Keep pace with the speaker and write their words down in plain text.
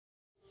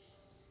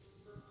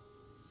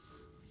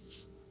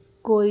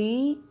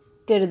कोई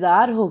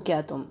किरदार हो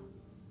क्या तुम,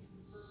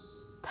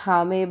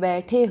 थामे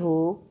बैठे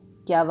हो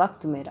क्या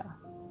वक्त मेरा।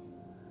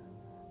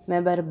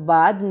 मैं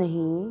बर्बाद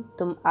नहीं,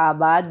 तुम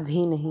आबाद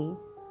भी नहीं,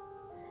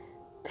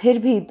 फिर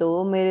भी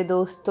तो मेरे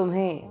दोस्त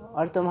तुम्हें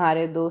और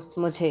तुम्हारे दोस्त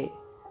मुझे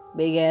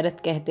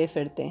बेगैरत कहते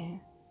फिरते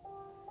हैं।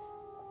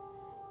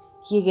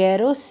 ये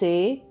गैरों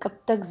से कब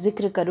तक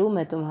जिक्र करूँ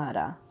मैं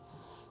तुम्हारा।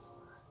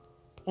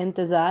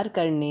 इंतज़ार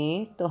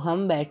करने तो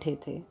हम बैठे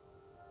थे,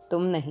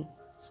 तुम नहीं।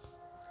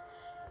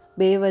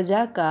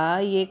 बेवजह का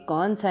ये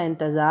कौन सा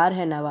इंतज़ार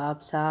है नवाब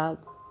साहब।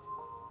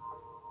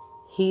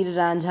 हीर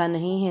रांझा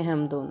नहीं है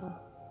हम दोनों।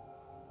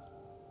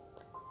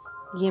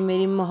 ये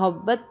मेरी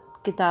मोहब्बत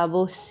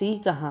किताबों सी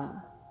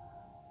कहाँ।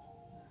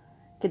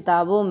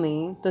 किताबों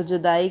में तो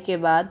जुदाई के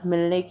बाद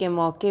मिलने के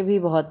मौके भी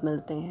बहुत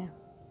मिलते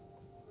हैं।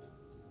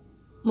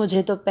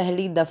 मुझे तो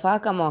पहली दफ़ा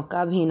का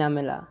मौका भी ना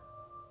मिला।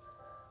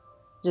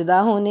 जुदा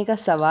होने का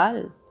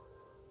सवाल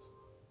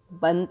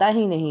बनता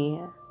ही नहीं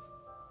है।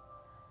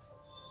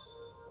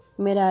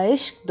 मेरा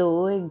इश्क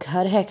तो एक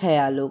घर है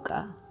ख्यालों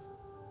का,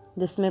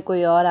 जिसमें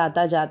कोई और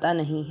आता जाता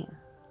नहीं है।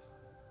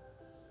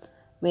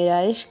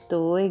 मेरा इश्क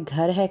तो एक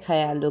घर है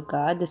ख्यालों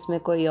का, जिसमें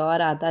कोई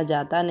और आता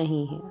जाता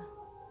नहीं है।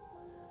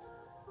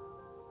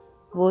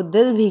 वो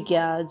दिल भी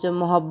क्या जो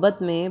मोहब्बत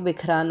में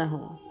बिखरा ना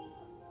हो।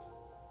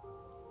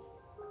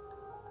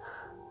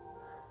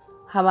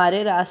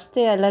 हमारे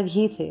रास्ते अलग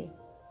ही थे,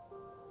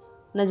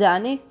 न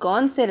जाने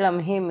कौन से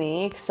लम्हे में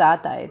एक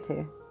साथ आए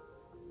थे।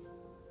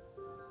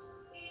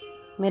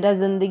 मेरा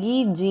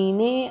ज़िंदगी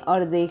जीने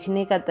और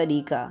देखने का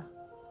तरीका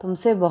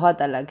तुमसे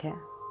बहुत अलग है।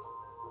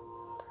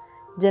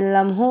 जिन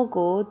लम्हों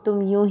को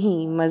तुम यूं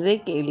ही मज़े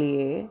के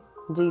लिए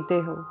जीते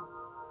हो,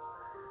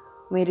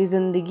 मेरी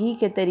ज़िंदगी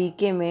के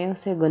तरीके में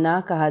उसे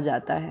गुनाह कहा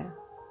जाता है।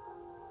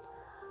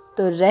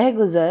 तो रह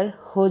गुज़र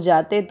हो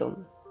जाते तुम,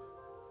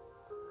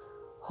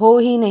 हो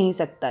ही नहीं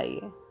सकता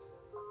ये।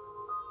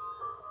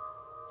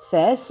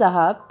 फैज़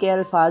साहब के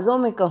अल्फाजों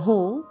में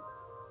कहूँ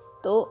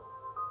तो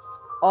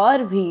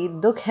और भी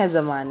दुख है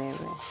ज़माने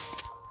में,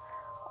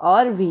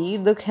 और भी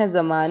दुख है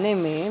ज़माने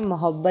में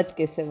मोहब्बत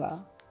के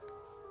सिवा।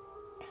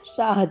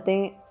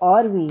 राहतें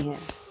और भी हैं,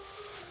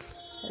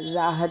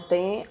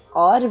 राहतें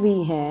और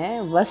भी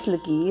हैं वस्ल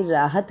की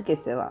राहत के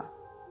सिवा।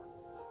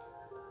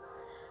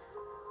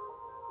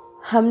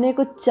 हमने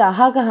कुछ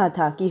चाहा कहाँ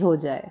था कि हो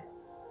जाए।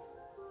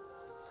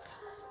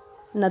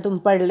 न तुम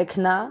पढ़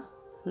लिखना,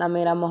 न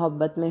मेरा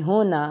मोहब्बत में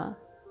होना।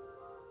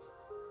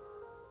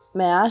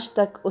 मैं आज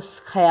तक उस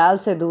ख़याल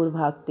से दूर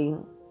भागती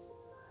हूँ।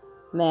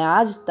 मैं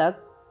आज तक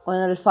उन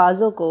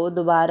अल्फाज़ों को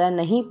दोबारा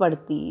नहीं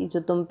पढ़ती जो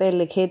तुम पे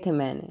लिखे थे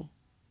मैंने।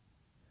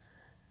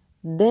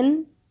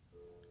 दिन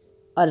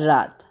और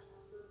रात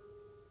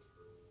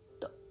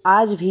तो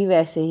आज भी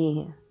वैसे ही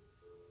हैं।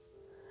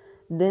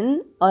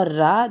 दिन और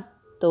रात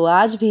तो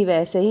आज भी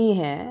वैसे ही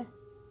हैं,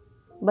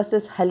 बस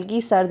इस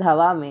हल्की सर्द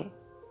हवा में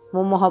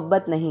वो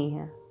मोहब्बत नहीं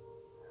है।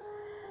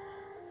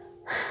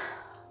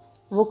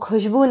 वो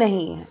खुशबू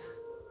नहीं है,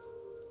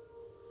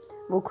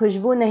 वो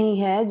खुशबू नहीं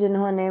है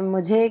जिन्होंने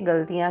मुझे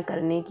गलतियां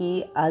करने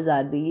की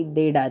आज़ादी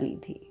दे डाली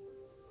थी।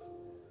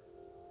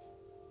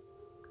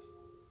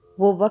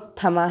 वो वक्त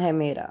थमा है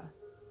मेरा।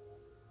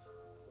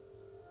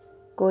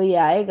 कोई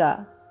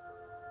आएगा,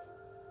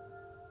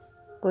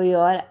 कोई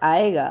और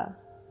आएगा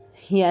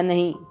या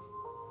नहीं,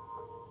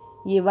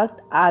 ये वक्त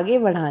आगे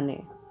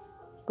बढ़ाने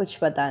कुछ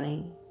पता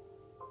नहीं।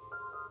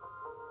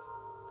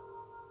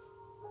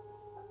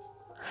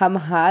 हम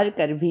हार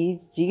कर भी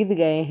जीत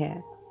गए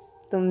हैं,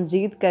 तुम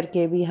जीत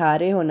करके भी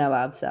हारे हो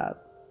नवाब साहब।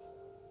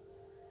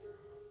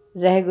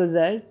 रह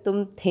गुज़र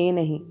तुम थे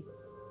नहीं,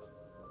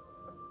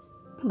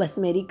 बस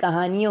मेरी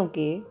कहानियों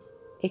के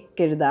एक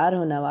किरदार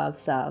हो नवाब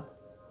साहब।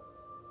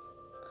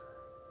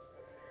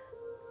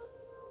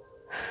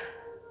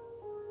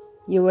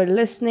 You were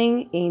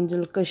listening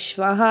Angel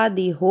Kushwaha,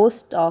 the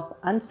host of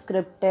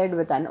Unscripted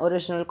with an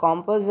original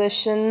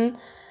composition.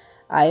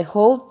 I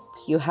hope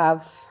you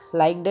have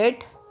liked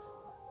it.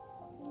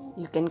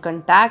 You can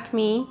contact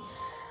me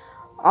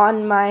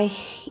on my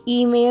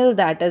email,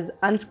 that is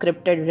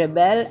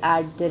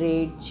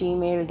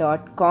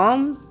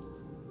unscriptedrebel@gmail.com.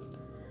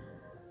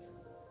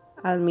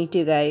 I'll meet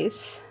you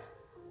guys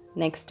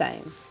next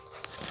time.